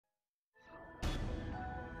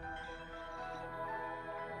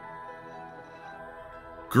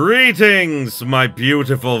Greetings, my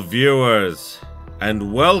beautiful viewers,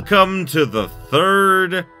 and welcome to the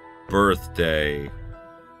third birthday.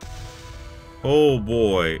 Oh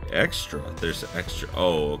boy, extra. There's extra.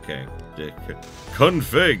 Oh, okay.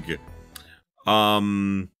 Config.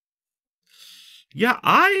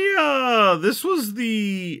 Yeah, this was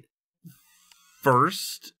the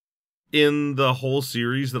first in the whole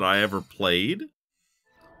series that I ever played.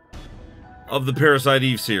 Of the Parasite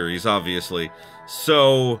Eve series, obviously.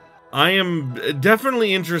 So, I am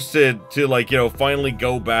definitely interested to, like, you know, finally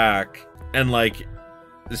go back and, like,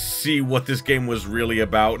 see what this game was really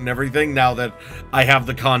about and everything, now that I have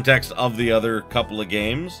the context of the other couple of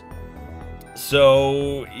games.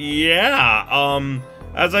 So, yeah,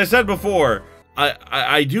 as I said before,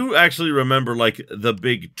 I do actually remember, like, the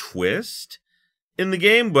big twist in the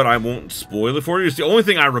game, but I won't spoil it for you. It's the only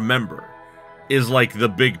thing I remember is, like, the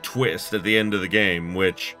big twist at the end of the game,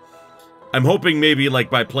 which I'm hoping maybe, like,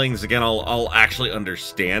 by playing this again, I'll actually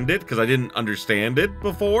understand it, because I didn't understand it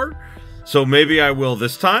before. So maybe I will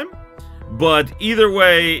this time. But either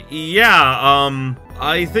way, yeah,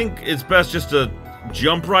 I think it's best just to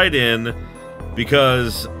jump right in,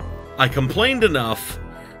 because I complained enough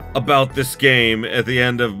about this game at the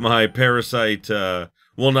end of my Parasite, well,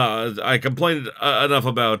 no, I complained enough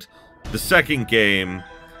about the second game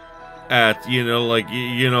at, you know, like,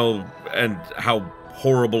 you know, and how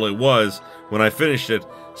horrible it was when I finished it.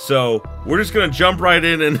 So, we're just gonna jump right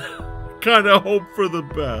in and kind of hope for the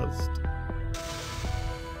best.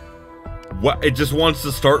 What? It just wants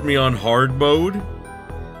to start me on hard mode?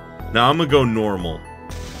 Now, I'm gonna go normal.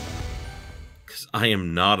 Because I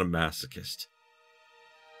am not a masochist.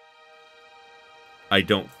 I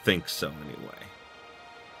don't think so, anyway.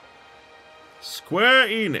 Square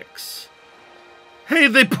Enix. Hey,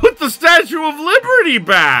 they put the Statue of Liberty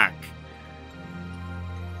back!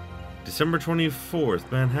 December 24th,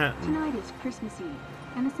 Manhattan. Tonight is Christmas Eve,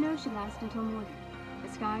 and the snow should last until morning.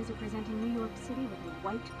 The skies are presenting New York City with a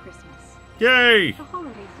white Christmas. Yay! The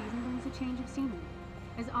holiday season brings a change of scenery,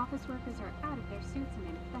 as office workers are out of their suits and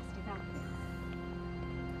in festive outfits.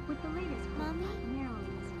 With the latest Mommy?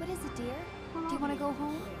 Maryland's, What is it, dear? Do you want to go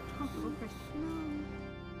home? comfortable Christmas. No.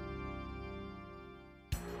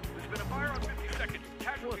 There's been a fire on 52nd.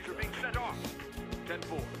 Casualties are being sent off.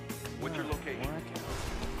 10-4. What's your location?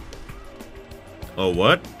 Oh,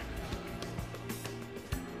 what?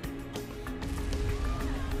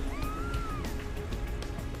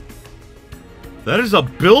 That is a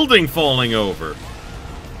building falling over.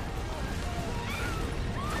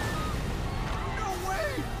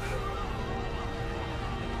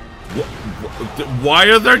 Why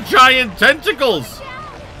are there giant tentacles?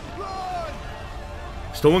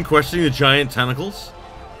 Is no one questioning the giant tentacles?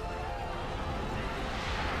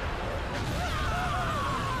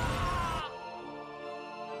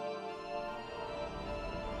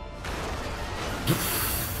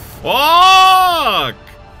 Fuck!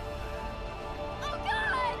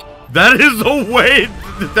 That is a way.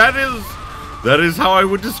 That is how I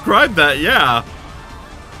would describe that. Yeah.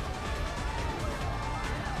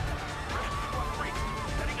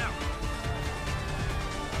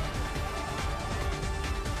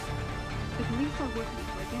 The police are working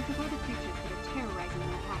to identify the creatures that are terrorizing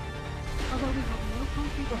Manhattan. Although we have no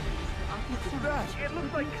concrete evidence that our concerns... It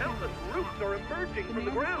looks like countless roofs are emerging from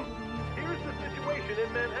the ground. Here's the situation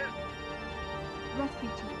in Manhattan. Rescue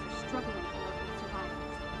teams are struggling to locate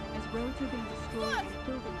survivors, as roads are being destroyed and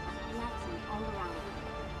buildings are collapsing all around.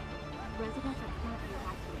 Residents are currently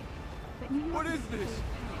evacuated, but New York... What is this?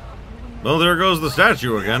 Well, there goes the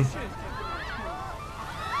statue again.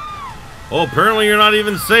 Oh, apparently you're not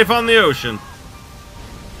even safe on the ocean.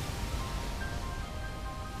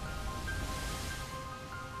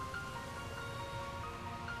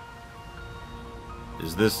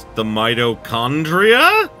 Is this the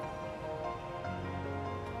mitochondria?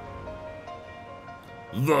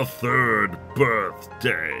 The third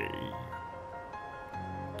birthday.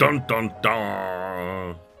 Dun dun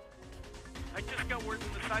dun. I just got word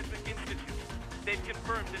from the Seismic Institute. They've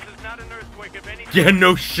confirmed this is not an earthquake of any... Yeah,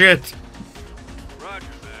 no shit. Roger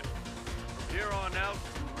that. From here on out,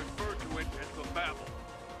 refer to it as the Babel.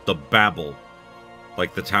 The Babel.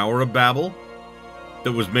 Like the Tower of Babel?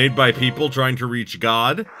 That was made by people trying to reach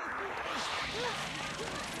God?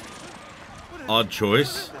 Odd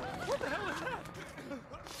choice.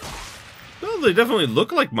 Well, they definitely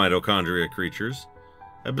look like mitochondria creatures.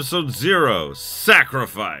 Episode 0,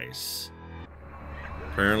 Sacrifice.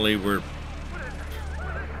 Apparently we're...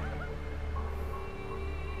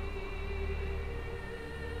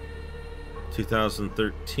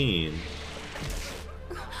 ...2013.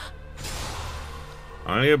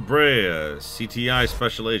 Aya Brea, CTI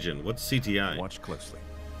Special Agent. What's CTI? Watch closely.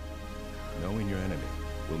 Knowing your enemy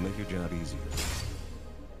will make your job easier.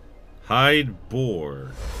 Hide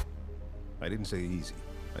Boar. I didn't say easy.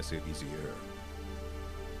 I said easier.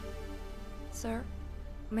 Sir,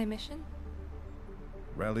 my mission?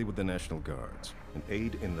 Rally with the National Guards and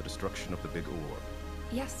aid in the destruction of the big ore.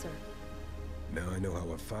 Yes, sir. Now I know how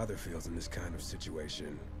a father feels in this kind of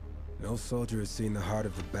situation. No soldier has seen the heart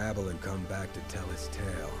of the Babel and come back to tell his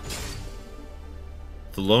tale.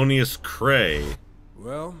 Thelonious Cray.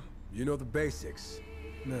 Well, you know the basics.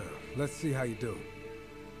 Now, let's see how you do.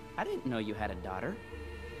 I didn't know you had a daughter.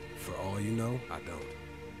 For all you know, I don't.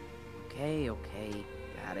 Okay,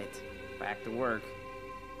 got it. Back to work.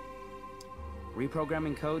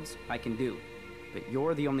 Reprogramming codes, I can do. But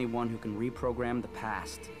you're the only one who can reprogram the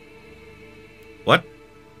past. What?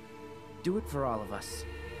 Do it for all of us.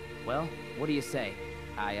 Well, what do you say,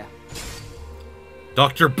 Aya?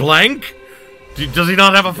 Dr. Blank? Does he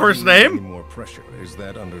not have a first Any name? more pressure? Is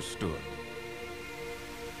that understood?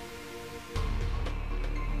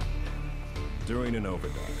 During an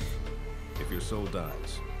overdrive, if your soul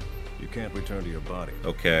dies, you can't return to your body.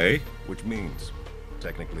 Okay. Which means,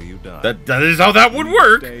 technically, you die. That is how that would You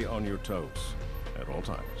work. Stay on your toes at all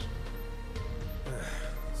times.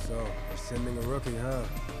 So, we're sending a rookie, huh?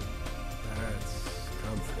 That's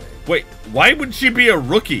comforting. Wait, why would she be a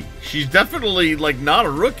rookie? She's definitely, like, not a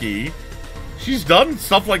rookie. She's done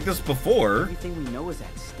stuff like this before. Everything we know is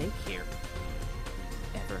at stake here.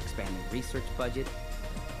 Ever-expanding research budget,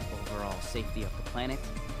 overall safety of the planet,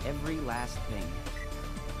 every last thing.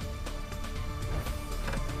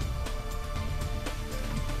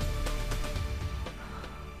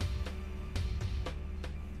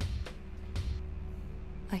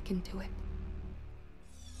 I can do it.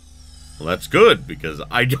 Well, that's good, because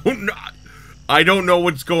I don't know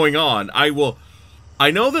what's going on.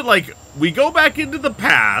 I know that, like, we go back into the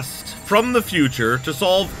past from the future to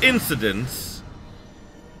solve incidents.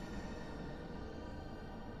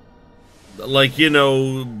 Like, you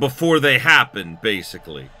know, before they happen,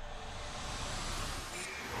 basically.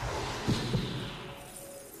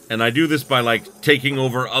 And I do this by, like, taking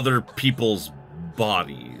over other people's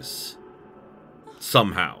bodies.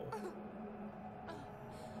 Somehow.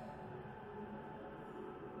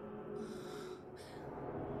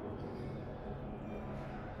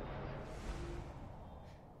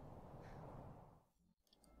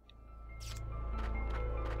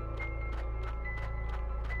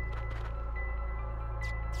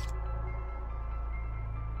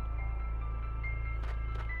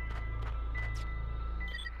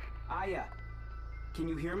 Aya, can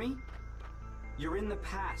you hear me? You're in the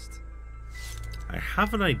past. I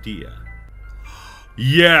have an idea.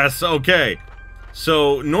 Yes, okay.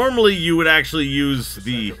 So, normally you would actually use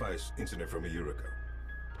the... Sacrifice incident from a year ago.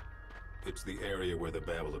 It's the area where the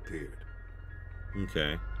Babel appeared.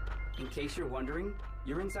 Okay. In case you're wondering,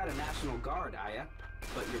 you're inside a National Guard, Aya.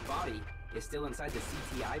 But your body is still inside the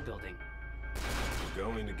CTI building. I'm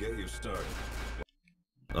going to get you started.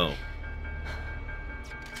 Oh.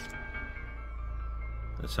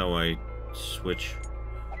 That's how I switch.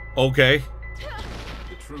 Okay.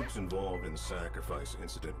 The troops involved in the sacrifice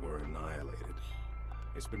incident were annihilated.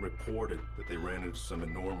 It's been reported that they ran into some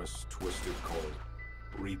enormous twisted called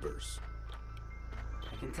Reapers.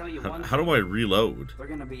 I can tell you one How do I reload? They're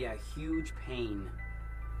gonna be a huge pain.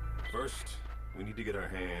 First, we need to get our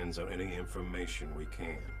hands on any information we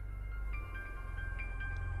can.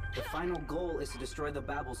 The final goal is to destroy the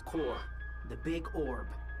Babel's core, the big orb.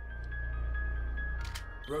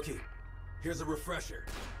 Rookie, here's a refresher.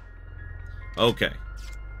 Okay.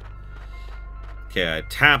 Okay, I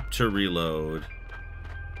tap to reload.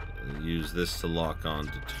 Use this to lock on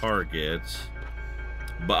to targets.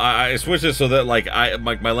 But I switched it so that, like,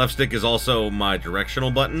 my left stick is also my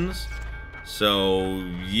directional buttons. So,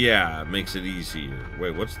 yeah, it makes it easier.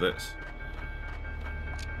 Wait, what's this?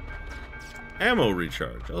 Ammo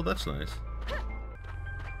recharge. Oh, that's nice.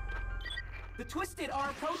 The Twisted are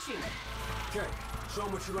approaching! Okay, show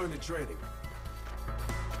them what you learned in training.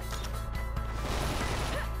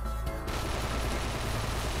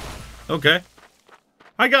 Okay.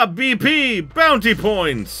 I got BP! Bounty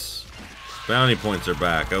points! Bounty points are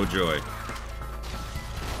back. Oh, joy.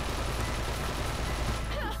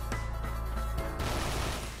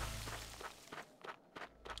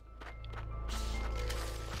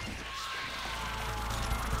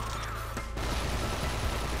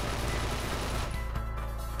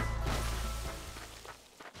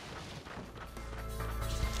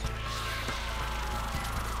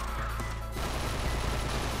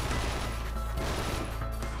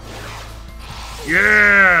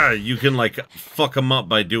 Yeah! you can, like, fuck them up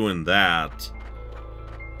by doing that.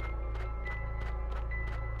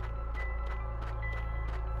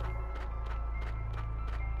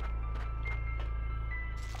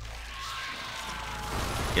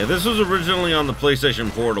 Yeah, this was originally on the PlayStation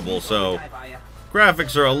Portable, so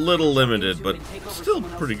graphics are a little limited, but still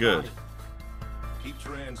pretty good. Keep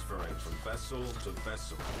transferring from vessel to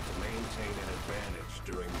vessel to maintain an advantage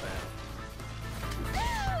during battle.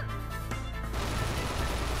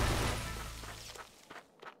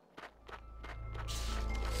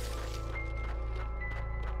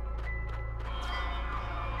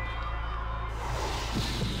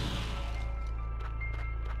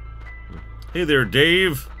 Hey there,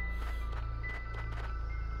 Dave.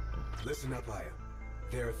 Listen up, Aya.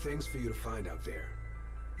 There are things for you to find out there.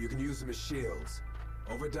 You can use them as shields.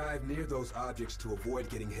 Overdive near those objects to avoid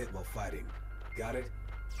getting hit while fighting. Got it?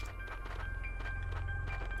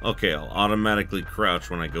 Okay, I'll automatically crouch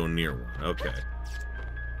when I go near one. Okay.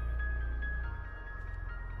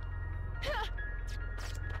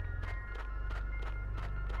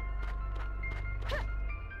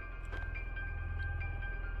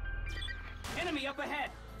 Enemy up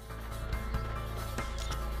ahead!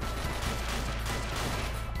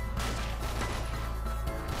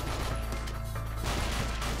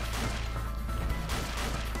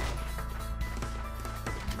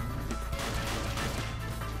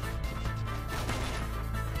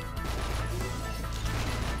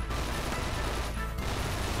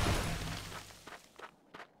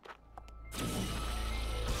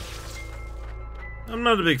 I'm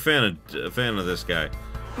not a big fan of this guy.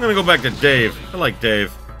 I'm gonna go back to Dave. I like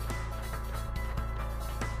Dave.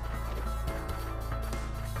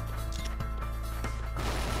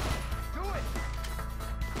 Do it!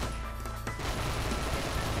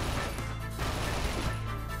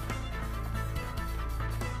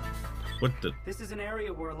 What the? This is an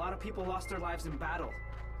area where a lot of people lost their lives in battle.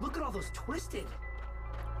 Look at all those twisted.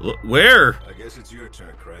 Where? I guess it's your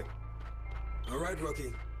turn, Craig. All right,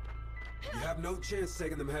 rookie. You have no chance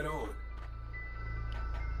taking them head on.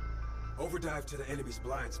 Overdive to the enemy's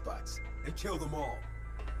blind spots and kill them all.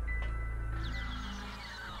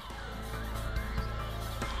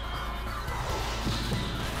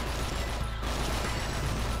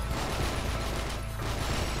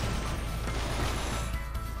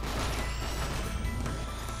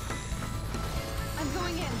 I'm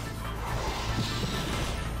going in.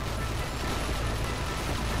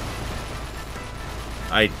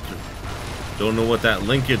 I don't know what that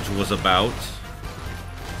linkage was about.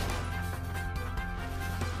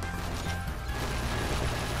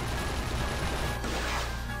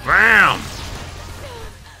 Bam!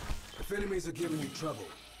 If enemies are giving you trouble,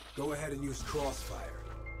 go ahead and use crossfire.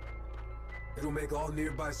 It'll make all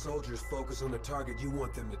nearby soldiers focus on the target you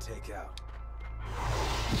want them to take out.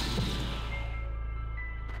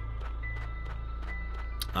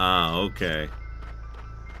 Ah, okay.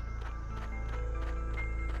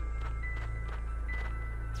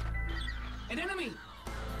 An enemy!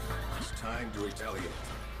 It's time to retaliate.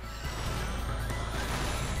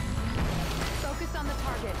 Focus on the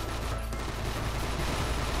target.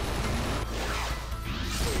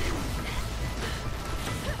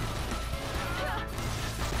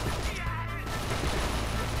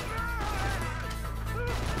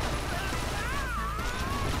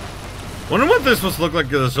 Wonder what this must look like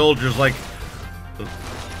to the soldiers. Like,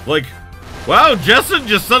 wow, Jessen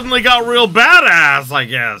just suddenly got real badass, I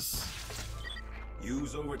guess.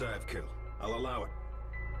 Use overdive kill. I'll allow it.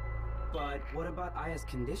 But what about Aya's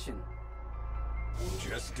condition?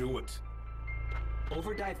 Just do it.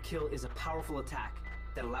 Overdive kill is a powerful attack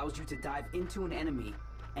that allows you to dive into an enemy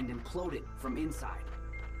and implode it from inside.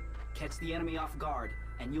 Catch the enemy off guard,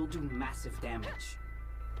 and you'll do massive damage.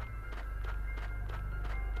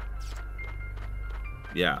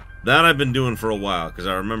 Yeah, that I've been doing for a while, because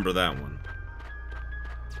I remember that one.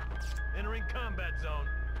 Entering combat zone.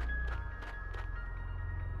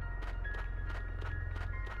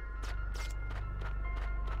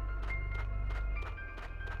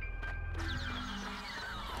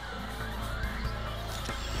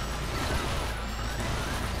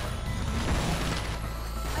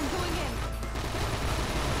 I'm going in.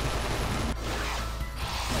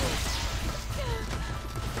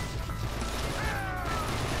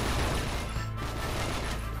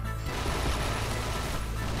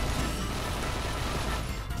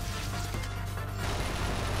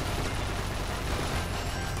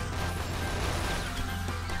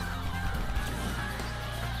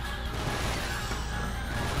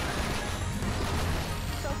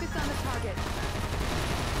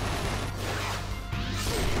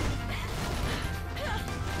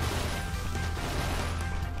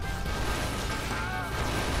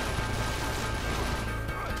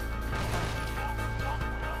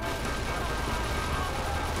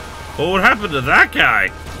 What happened to that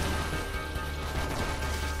guy?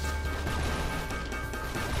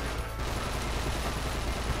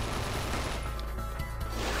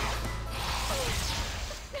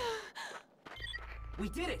 We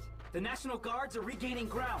did it! The National Guards are regaining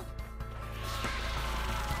ground.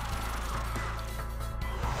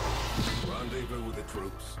 Rendezvous with the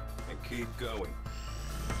troops and keep going.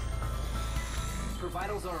 Her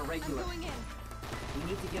vitals are irregular. Going in. We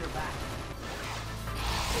need to get her back.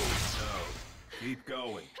 No, keep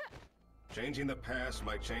going. Changing the past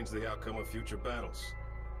might change the outcome of future battles.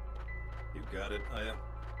 You got it, Aya?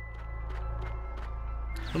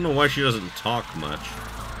 I don't know why she doesn't talk much.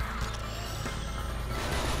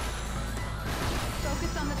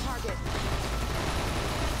 Focus on the target.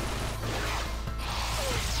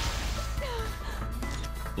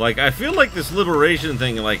 Like, I feel like this liberation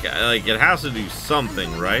thing, like it has to do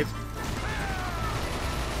something, right?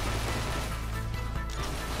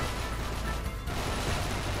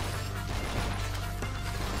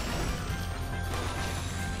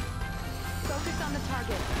 Focus on the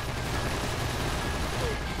target.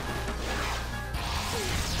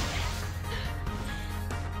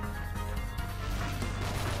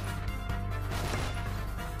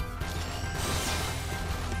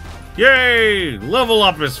 Yay! Level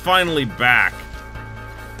up is finally back.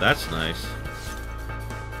 That's nice.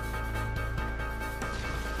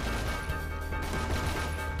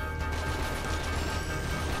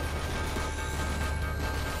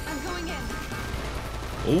 I'm going in.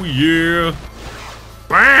 Oh yeah!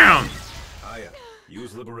 Bam! Aya,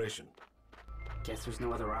 use liberation. Guess there's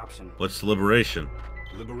no other option. What's liberation?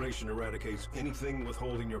 Liberation eradicates anything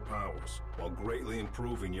withholding your powers, while greatly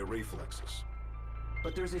improving your reflexes.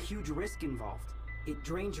 But there's a huge risk involved. It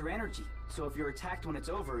drains your energy, so if you're attacked when it's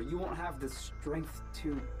over, you won't have the strength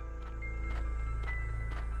to...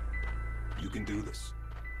 You can do this.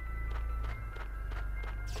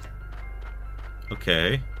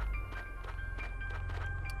 Okay.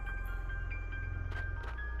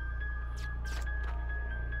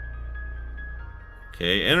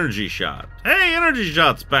 Okay, energy shot. Hey, energy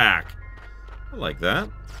shot's back. I like that.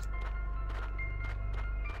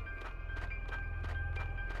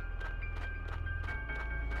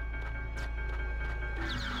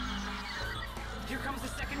 Here comes the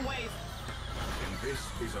second wave! And this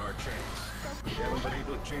is our chance. We haven't been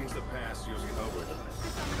able to change the past using overdrive.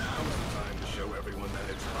 Now is the time to show everyone that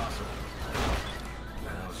it's possible.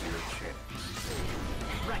 Now's your chance.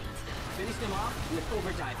 Right. Finish them off with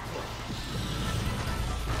overdrive kill.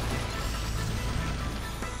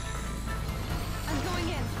 I'm going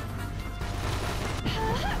in.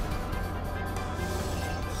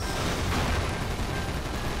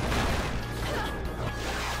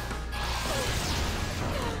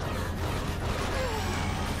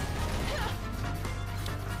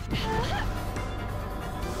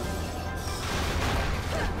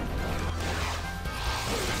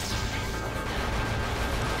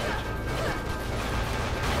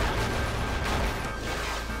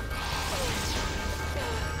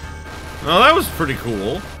 Oh, that was pretty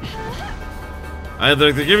cool.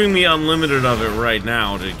 They're giving me unlimited of it right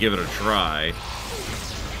now to give it a try.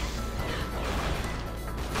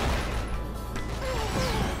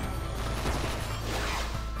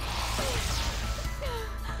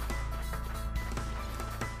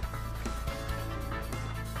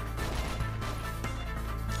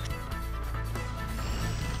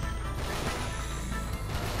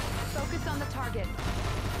 Focus on the target.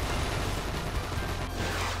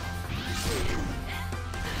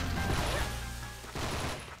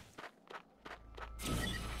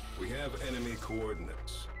 We have enemy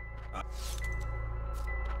coordinates.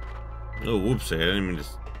 Oh, whoopsie, I didn't mean to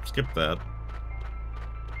skip that.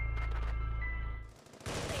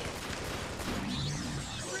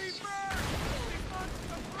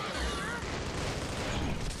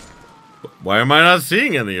 Why am I not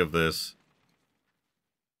seeing any of this?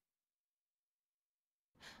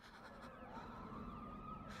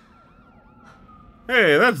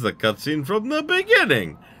 Hey, that's the cutscene from the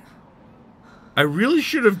beginning. I really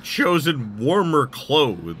should have chosen warmer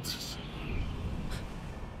clothes.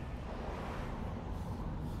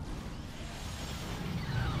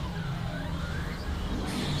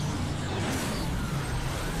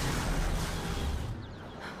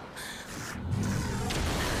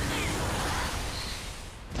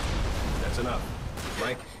 That's enough.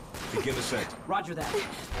 Frank, begin ascent. Roger that.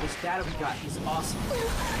 This data we got is awesome.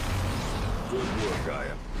 Good work,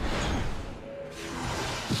 Gaia.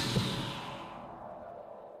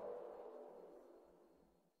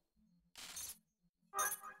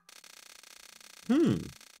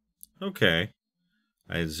 Okay.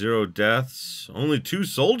 I had 0 deaths. Only 2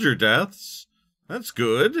 soldier deaths. That's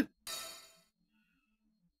good.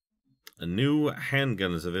 A new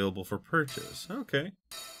handgun is available for purchase. Okay.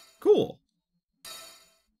 Cool.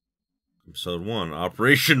 Episode 1.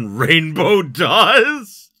 Operation Rainbow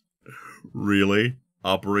Dust? Really?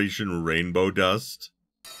 Operation Rainbow Dust?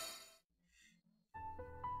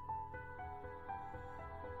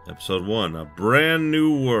 Episode 1. A Brand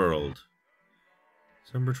New World.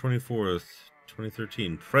 December 24th,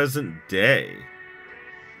 2013. Present day.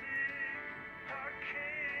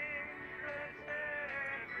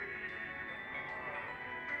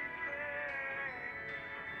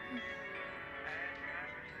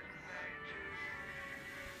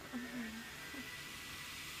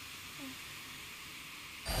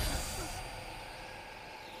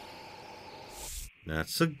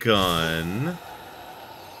 That's a gun.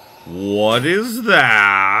 What is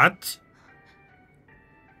that?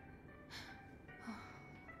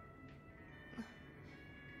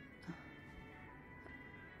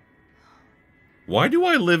 Why do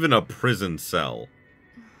I live in a prison cell?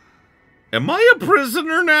 Am I a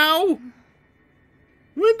prisoner now?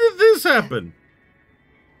 When did this happen?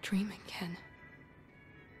 Dream again.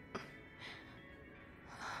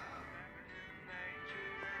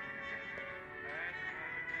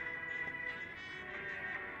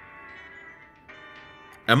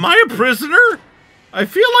 Am I a prisoner? I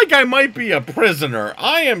feel like I might be a prisoner.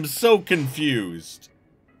 I am so confused.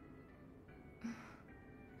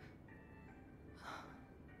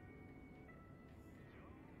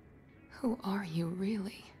 Who are you,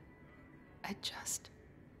 really? I just...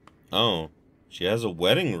 Oh, she has a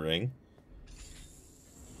wedding ring.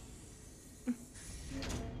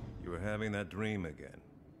 You were having that dream again,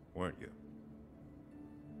 weren't you?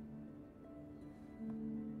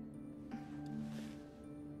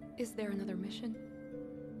 Is there another mission?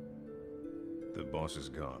 The boss is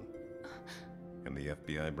gone. And the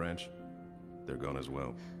FBI branch? They're gone as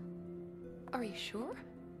well. Are you sure?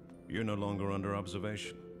 You're no longer under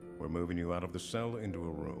observation. We're moving you out of the cell into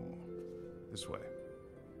a room. This way.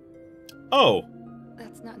 Oh.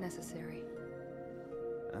 That's not necessary.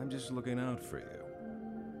 I'm just looking out for you.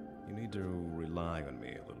 You need to rely on me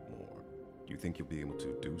a little more. Do you think you'll be able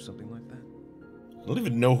to do something like that? I don't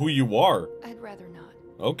even know who you are. I'd rather not.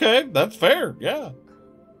 Okay, that's fair, yeah.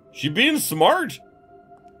 She being smart.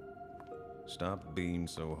 Stop being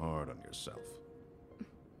so hard on yourself.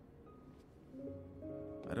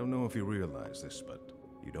 I don't know if you realize this, but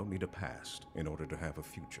you don't need a past in order to have a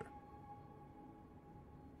future.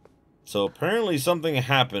 So apparently something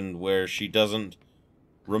happened where she doesn't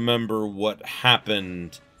remember what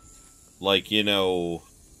happened. Like, you know...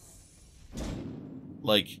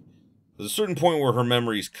 Like, there's a certain point where her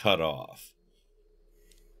memory's cut off.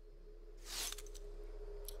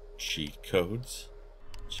 Cheat codes.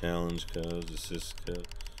 Challenge codes, assist codes.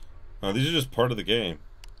 Oh, these are just part of the game.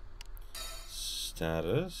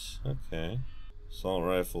 Status. Okay. Assault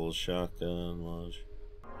rifle, shotgun, launch.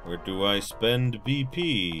 Where do I spend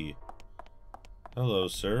BP? Hello,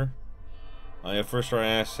 sir. I have first try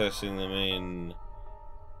accessing the main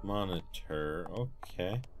monitor.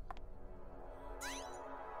 Okay.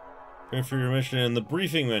 Prepare for your mission in the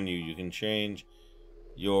briefing menu. You can change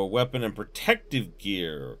your weapon and protective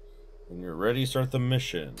gear. When you're ready, start the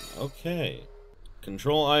mission. Okay.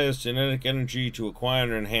 Control Aya's genetic energy to acquire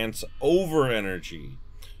and enhance over energy.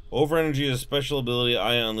 Over energy is a special ability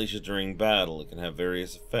Aya unleashes during battle. It can have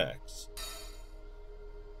various effects.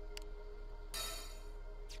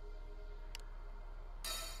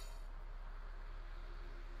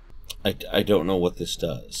 I don't know what this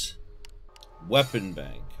does. Weapon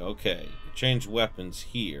bank. Okay. Change weapons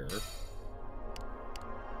here.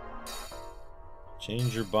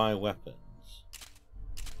 Change or buy weapons.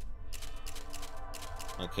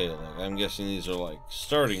 Okay, like I'm guessing these are like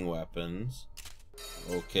starting weapons.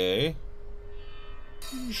 Okay.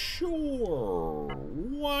 Sure.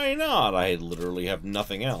 Why not? I literally have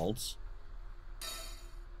nothing else.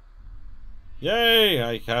 Yay!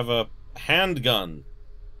 I have a handgun.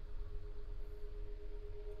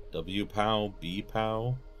 W-POW,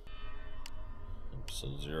 B-POW.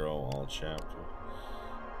 Episode 0, all chapter.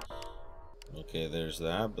 Okay, there's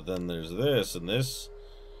that, but then there's this, and this...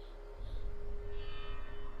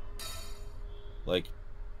 Like,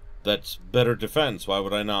 that's better defense. Why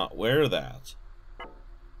would I not wear that?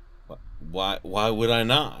 Why would I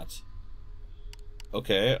not?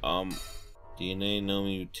 Okay, DNA no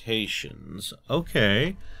mutations.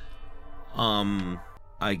 Okay.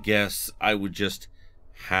 I guess I would just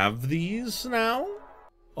have these now?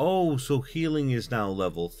 Oh, so healing is now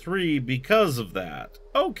level 3 because of that.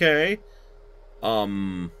 Okay.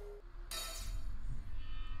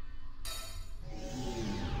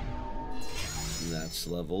 That's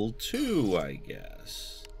level 2, I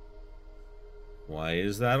guess. Why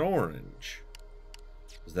is that orange?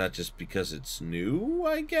 Is that just because it's new,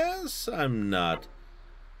 I guess? I'm not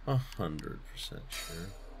 100% sure.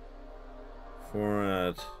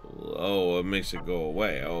 Format. Oh, it makes it go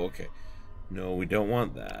away. Oh, okay. No, we don't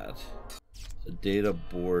want that. Data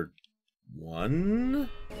board 1?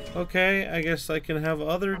 Okay, I guess I can have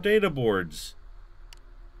other data boards.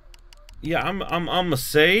 Yeah, I'm a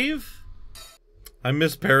save. I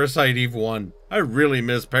miss Parasite Eve 1. I really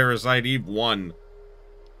miss Parasite Eve 1.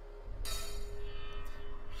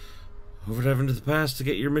 Overdive into the past to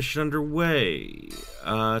get your mission underway.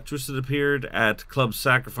 Twisted appeared at Club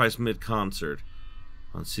Sacrifice mid-concert.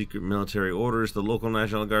 On secret military orders, the local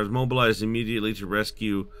National Guards mobilized immediately to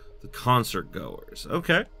rescue the concert goers.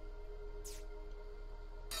 Okay.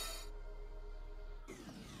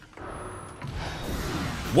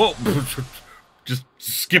 Whoa. Just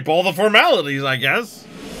skip all the formalities, I guess.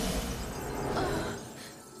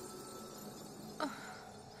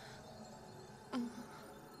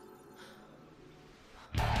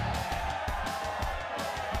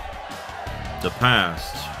 The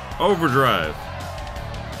past. Overdrive.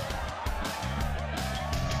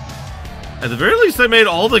 At the very least, they made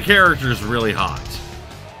all the characters really hot.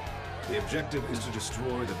 The objective is to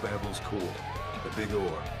destroy the Babel's core, the big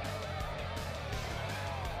ore.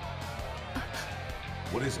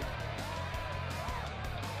 What is it?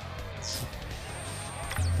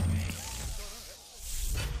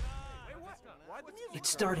 It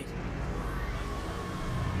started.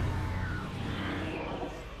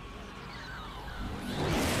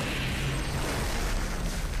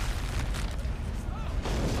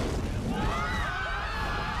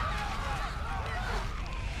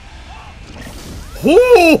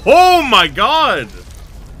 Oh my god!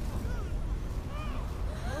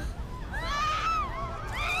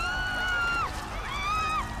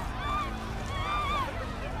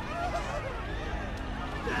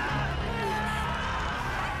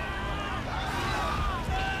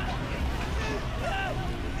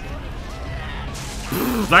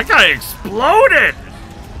 That guy exploded!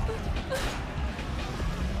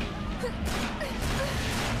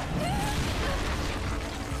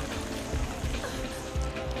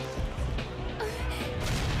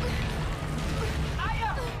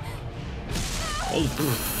 Oh,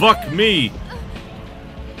 fuck me!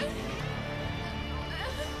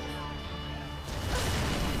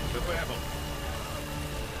 The Babel.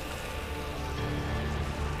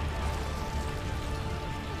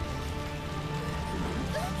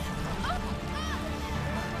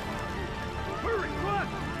 Hurry, run!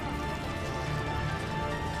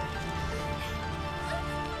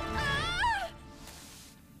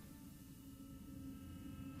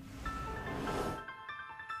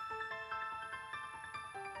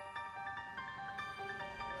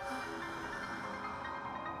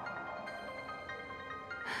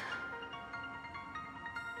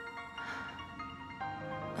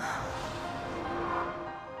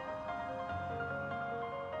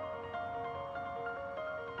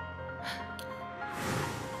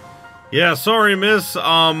 Yeah, sorry, miss.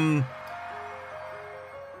 I'm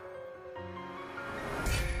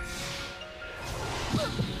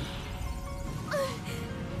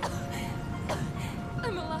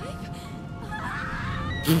alive?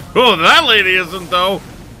 Oh, that lady isn't, though.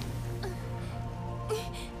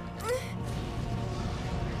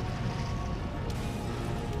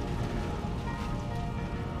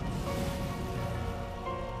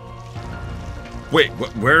 Wait,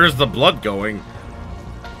 where is the blood going?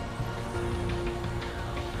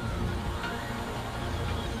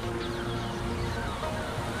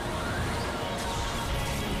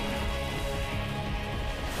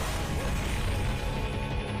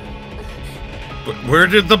 Where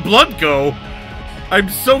did the blood go? I'm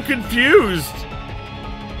so confused.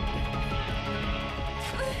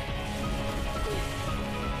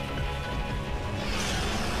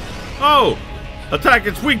 Oh! Attack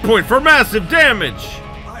its weak point for massive damage!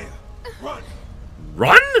 Aya, run!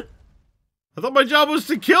 Run? I thought my job was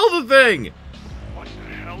to kill the thing! What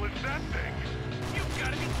the hell is that thing? You've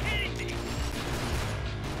got to be kidding me!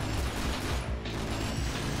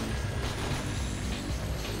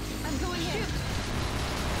 I'm going in.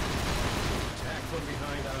 Attack from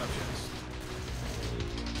behind objects.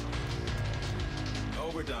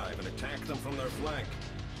 Overdive and attack them from their flank.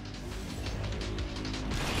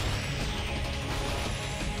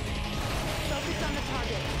 Focus on the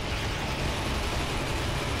target.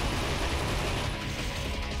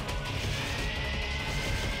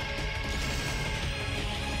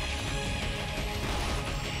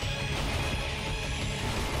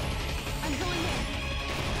 I'm going in.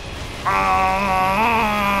 Ah!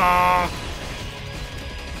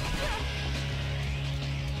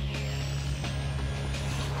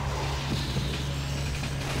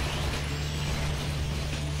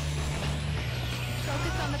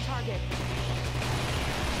 target.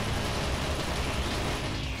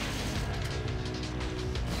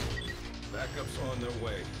 Backups on their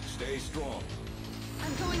way. Stay strong.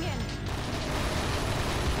 I'm going in.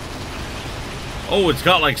 Oh, it's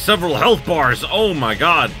got like several health bars. Oh my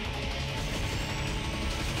god.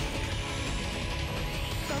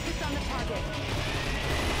 Focus on the target.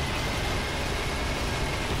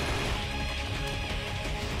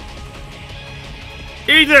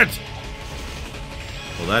 Eat it!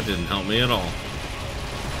 Well, that didn't help me at all.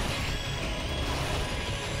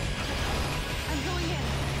 I'm going in.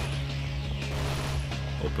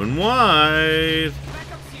 Open wide.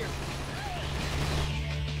 Backup's here.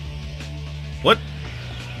 What?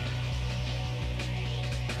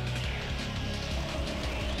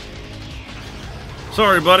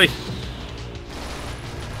 Sorry, buddy.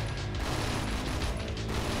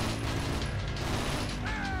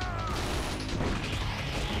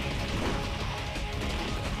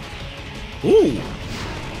 Ooh.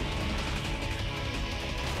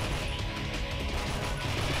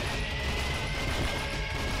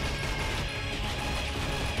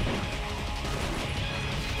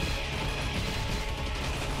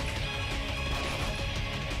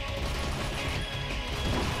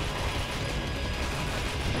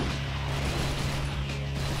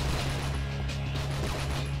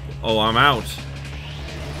 Oh, I'm out.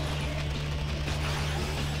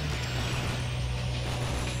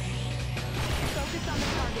 Focus on the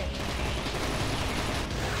target.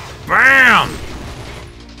 Bam!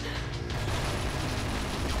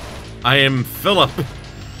 I am Philip. I'm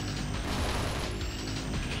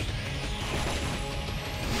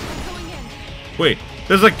going in. Wait,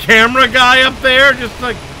 there's a camera guy up there? Just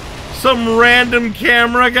like some random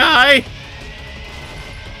camera guy?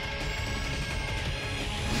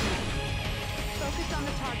 Focus on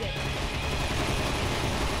the target.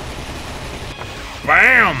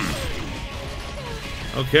 Bam!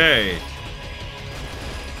 Okay.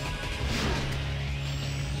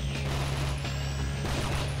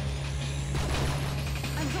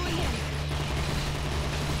 I'm going in.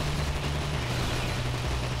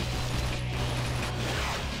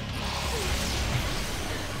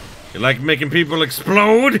 You like making people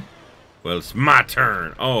explode? Well, it's my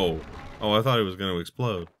turn. Oh. Oh, I thought it was going to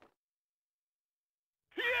explode.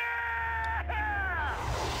 Yeah!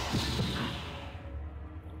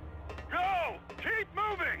 Go! Keep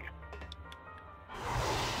moving!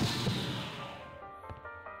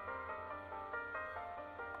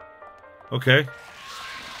 Okay.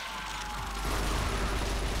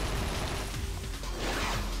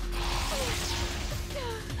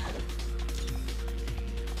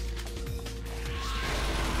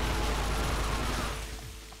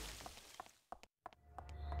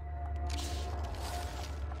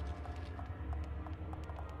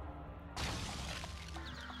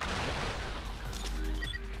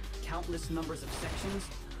 Countless numbers of sections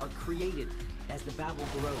are created as the battle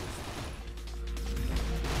grows.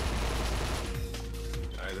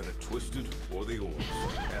 Either the Twisted or the Orbs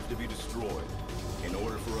have to be destroyed in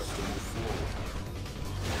order for us to move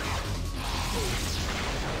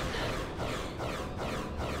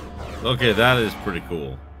forward. Okay, that is pretty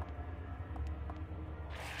cool.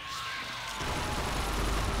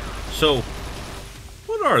 So,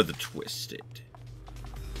 what are the Twisted?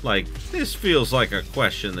 Like, this feels like a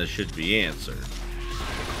question that should be answered.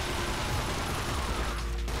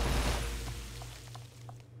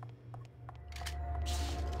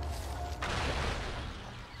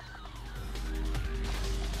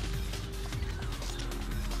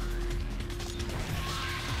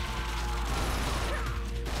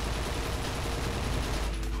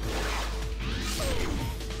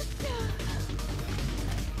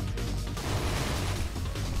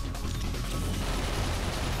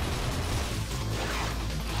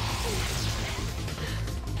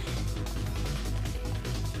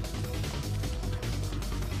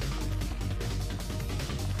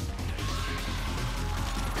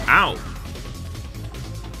 Ow!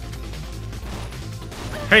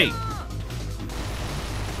 Hey!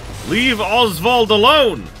 Leave Oswald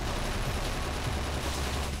alone!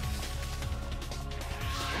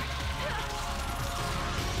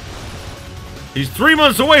 He's 3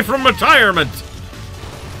 months away from retirement!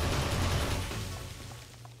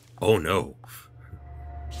 Oh no.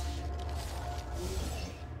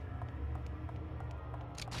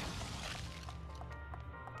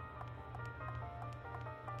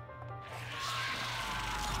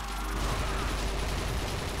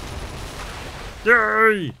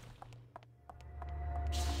 Yay!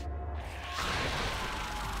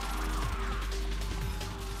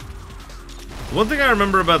 One thing I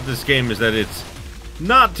remember about this game is that it's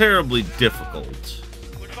not terribly difficult.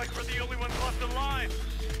 Looks like we're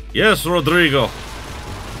Yes, Rodrigo.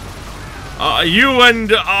 You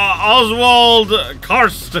and Oswald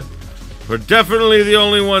Karst are definitely the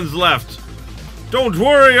only ones left. Don't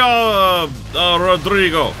worry,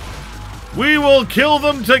 Rodrigo. We will kill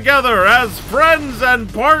them together as friends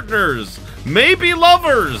and partners. Maybe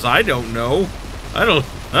lovers. I don't know. I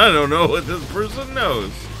don't know what this person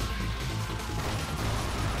knows.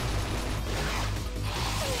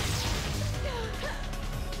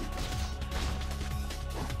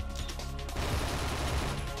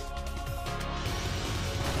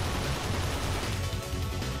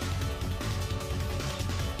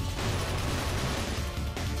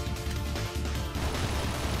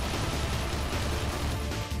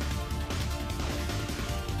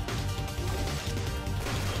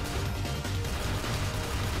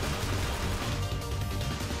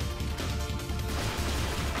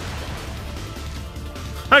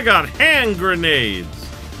 I got hand grenades.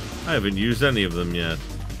 I haven't used any of them yet.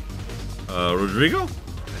 Rodrigo?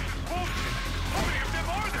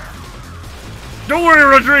 Don't worry,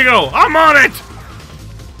 Rodrigo. I'm on it.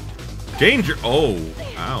 Danger. Oh,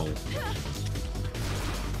 ow.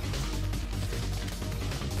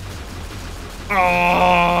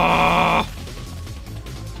 Oh.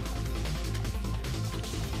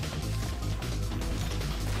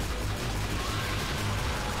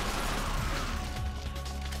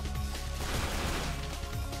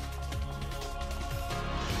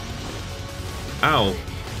 Ow.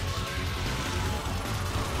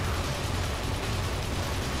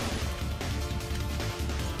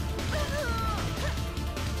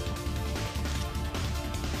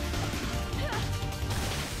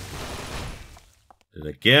 Did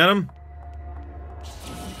I get him?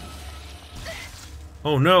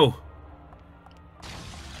 Oh no.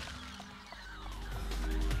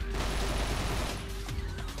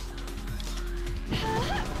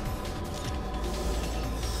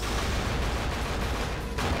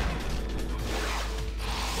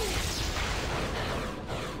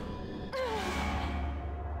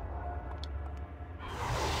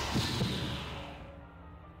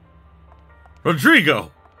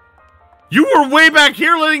 Rodrigo! You were way back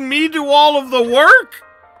here letting me do all of the work?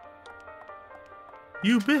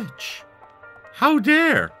 You bitch. How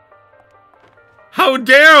dare? How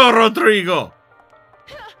dare, Rodrigo?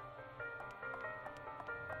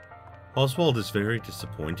 Oswald is very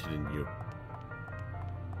disappointed in you.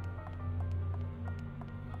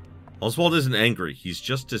 Oswald isn't angry, he's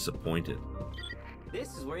just disappointed.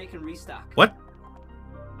 This is where you can restock. What?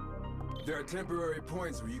 There are temporary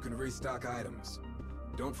points where you can restock items.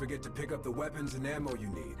 Don't forget to pick up the weapons and ammo you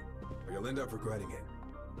need, or you'll end up regretting it.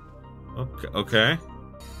 Okay.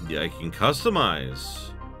 Yeah, I can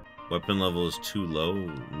customize. Weapon level is too low.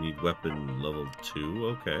 Need weapon level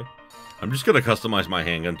 2. Okay. I'm just gonna customize my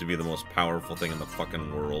handgun to be the most powerful thing in the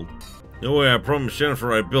fucking world. No way, I promised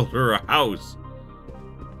Jennifer I'd build her a house.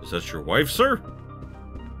 Is that your wife, sir?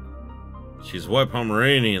 She's a white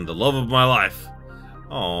Pomeranian, the love of my life.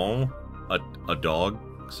 Oh, a dog,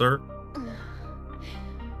 sir?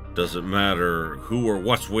 Doesn't matter who or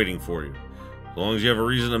what's waiting for you, as long as you have a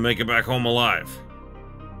reason to make it back home alive.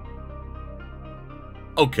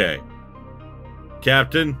 Okay.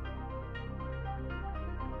 Captain?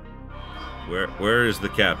 Where is the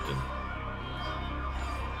captain?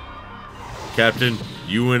 Captain,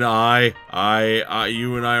 you and I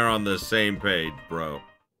are on the same page, bro.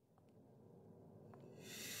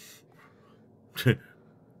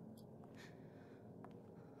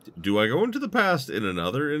 Do I go into the past in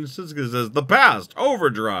another instance? Because it says the past,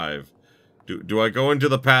 overdrive. Do I go into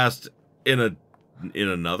the past in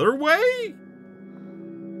another way?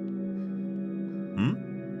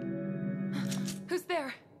 Who's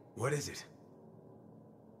there? What is it?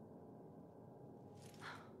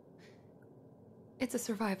 It's a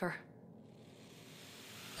survivor.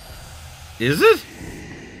 Is it?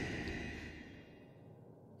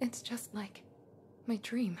 It's just like my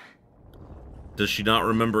dream. Does she not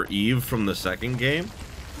remember Eve from the second game?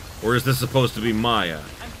 Or is this supposed to be Maya?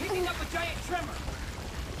 I'm picking up a giant tremor.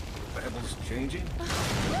 Levels changing?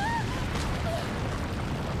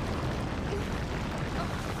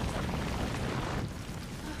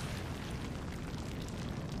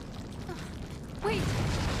 Wait!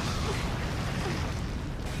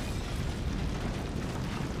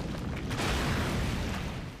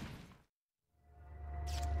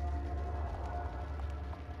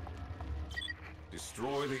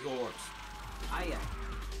 Destroy the orbs. Aya,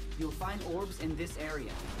 you'll find orbs in this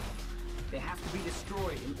area. They have to be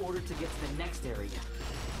destroyed in order to get to the next area.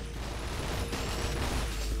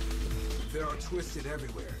 There are twisted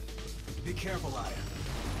everywhere. Be careful, Aya.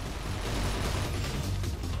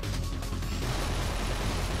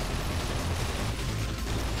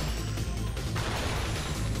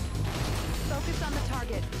 Focus on the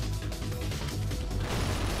target.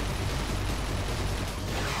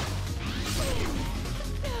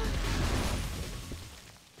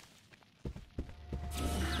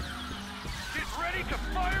 Get ready to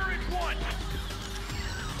fire at once!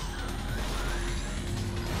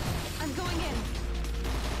 I'm going in.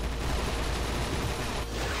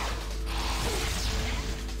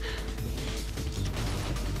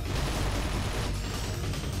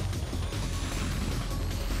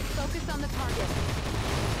 Focus on the target.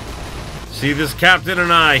 See, this captain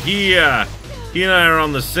and I, he and I are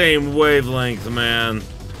on the same wavelength, man.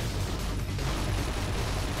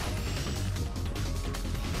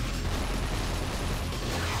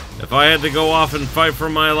 If I had to go off and fight for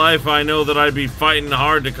my life, I know that I'd be fighting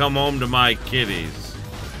hard to come home to my kiddies.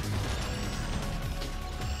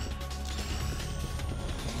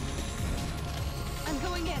 I'm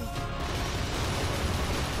going in.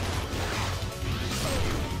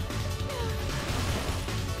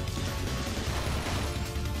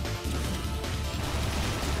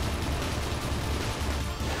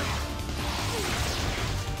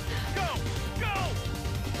 Go! Go!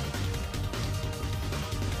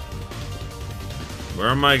 Where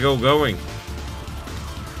am I going?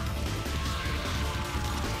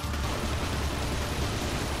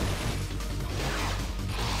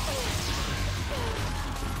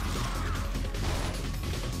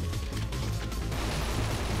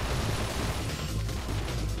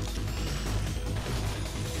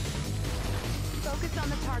 Focus on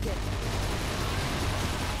the target.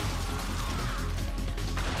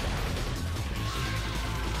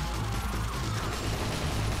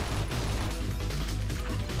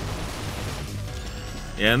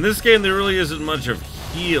 Yeah, in this game there really isn't much of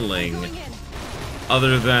healing Going in.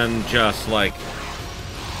 other than just like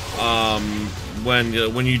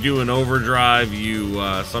when you do an overdrive, you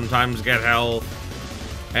sometimes get health,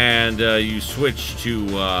 and you switch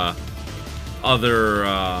to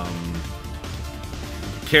other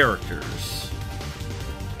characters.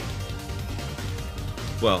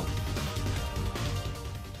 Well,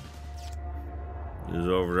 use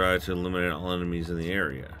overdrive to eliminate all enemies in the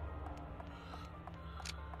area.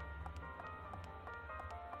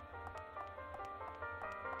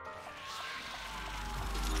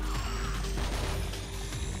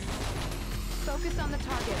 Focus on the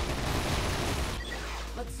target.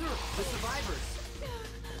 Let's search the survivors.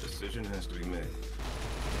 A decision has to be made.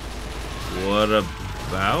 What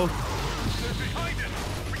about? They're behind us!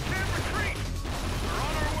 We can't retreat! We're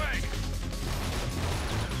on our way!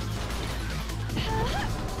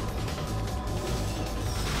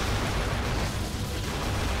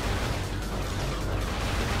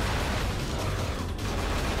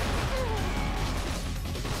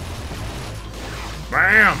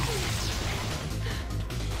 Bam!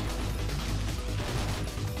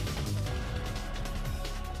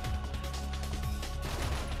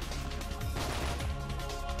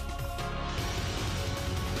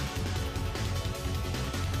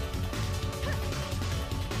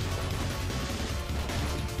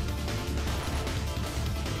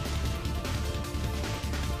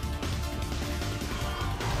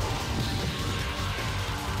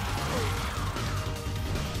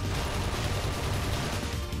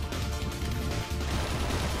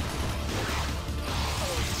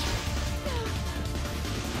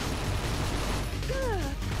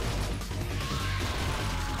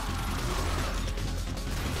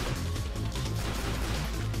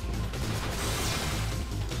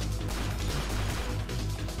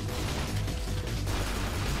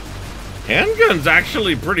 Handgun's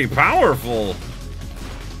actually pretty powerful.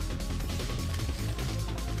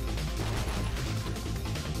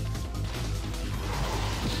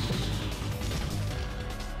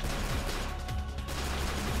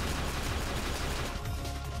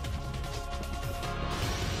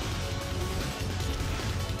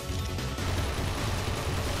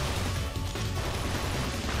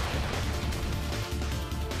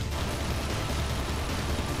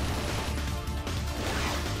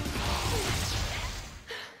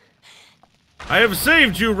 I have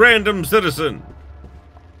saved you, random citizen.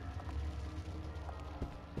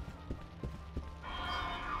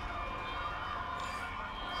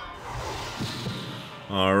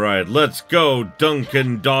 All right, let's go,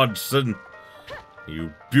 Duncan Dodson.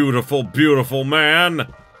 You beautiful, beautiful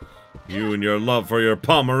man. You and your love for your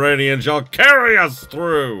Pomeranian shall carry us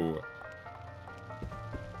through.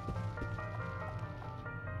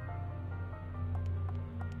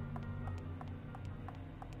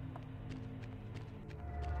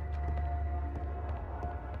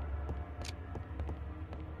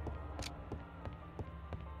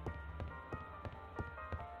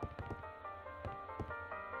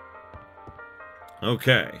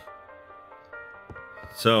 Okay.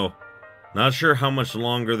 So, not sure how much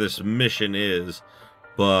longer this mission is,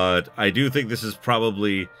 but I do think this is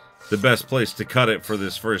probably the best place to cut it for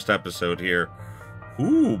this first episode here.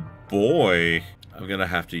 Ooh, boy. I'm gonna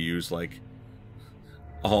have to use, like,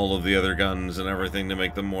 all of the other guns and everything to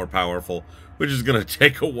make them more powerful, which is gonna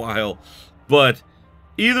take a while. But,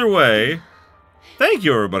 either way, thank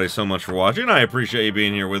you everybody so much for watching. I appreciate you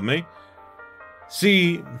being here with me.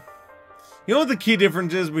 See, you know what the key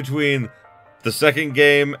difference is between the second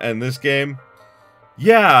game and this game?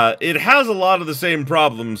 Yeah, it has a lot of the same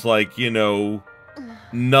problems, like, you know,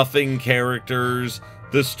 nothing characters,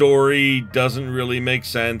 the story doesn't really make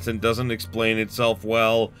sense and doesn't explain itself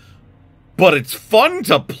well, but it's fun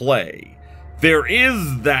to play. There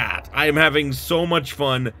is that. I'm having so much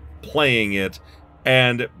fun playing it,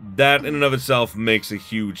 and that in and of itself makes a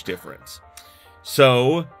huge difference.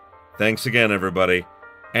 So, thanks again, everybody.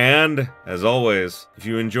 And, as always, if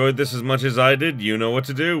you enjoyed this as much as I did, you know what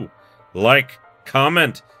to do. Like,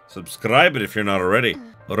 comment, subscribe it if you're not already.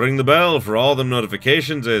 Ring the bell for all them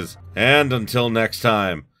notifications is. And until next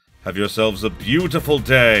time, have yourselves a beautiful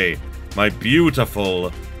day, my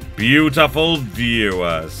beautiful, beautiful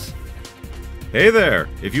viewers. Hey there,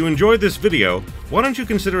 if you enjoyed this video, why don't you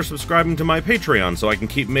consider subscribing to my Patreon so I can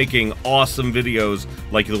keep making awesome videos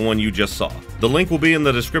like the one you just saw. The link will be in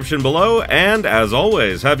the description below, and as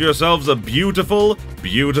always, have yourselves a beautiful,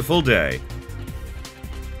 beautiful day.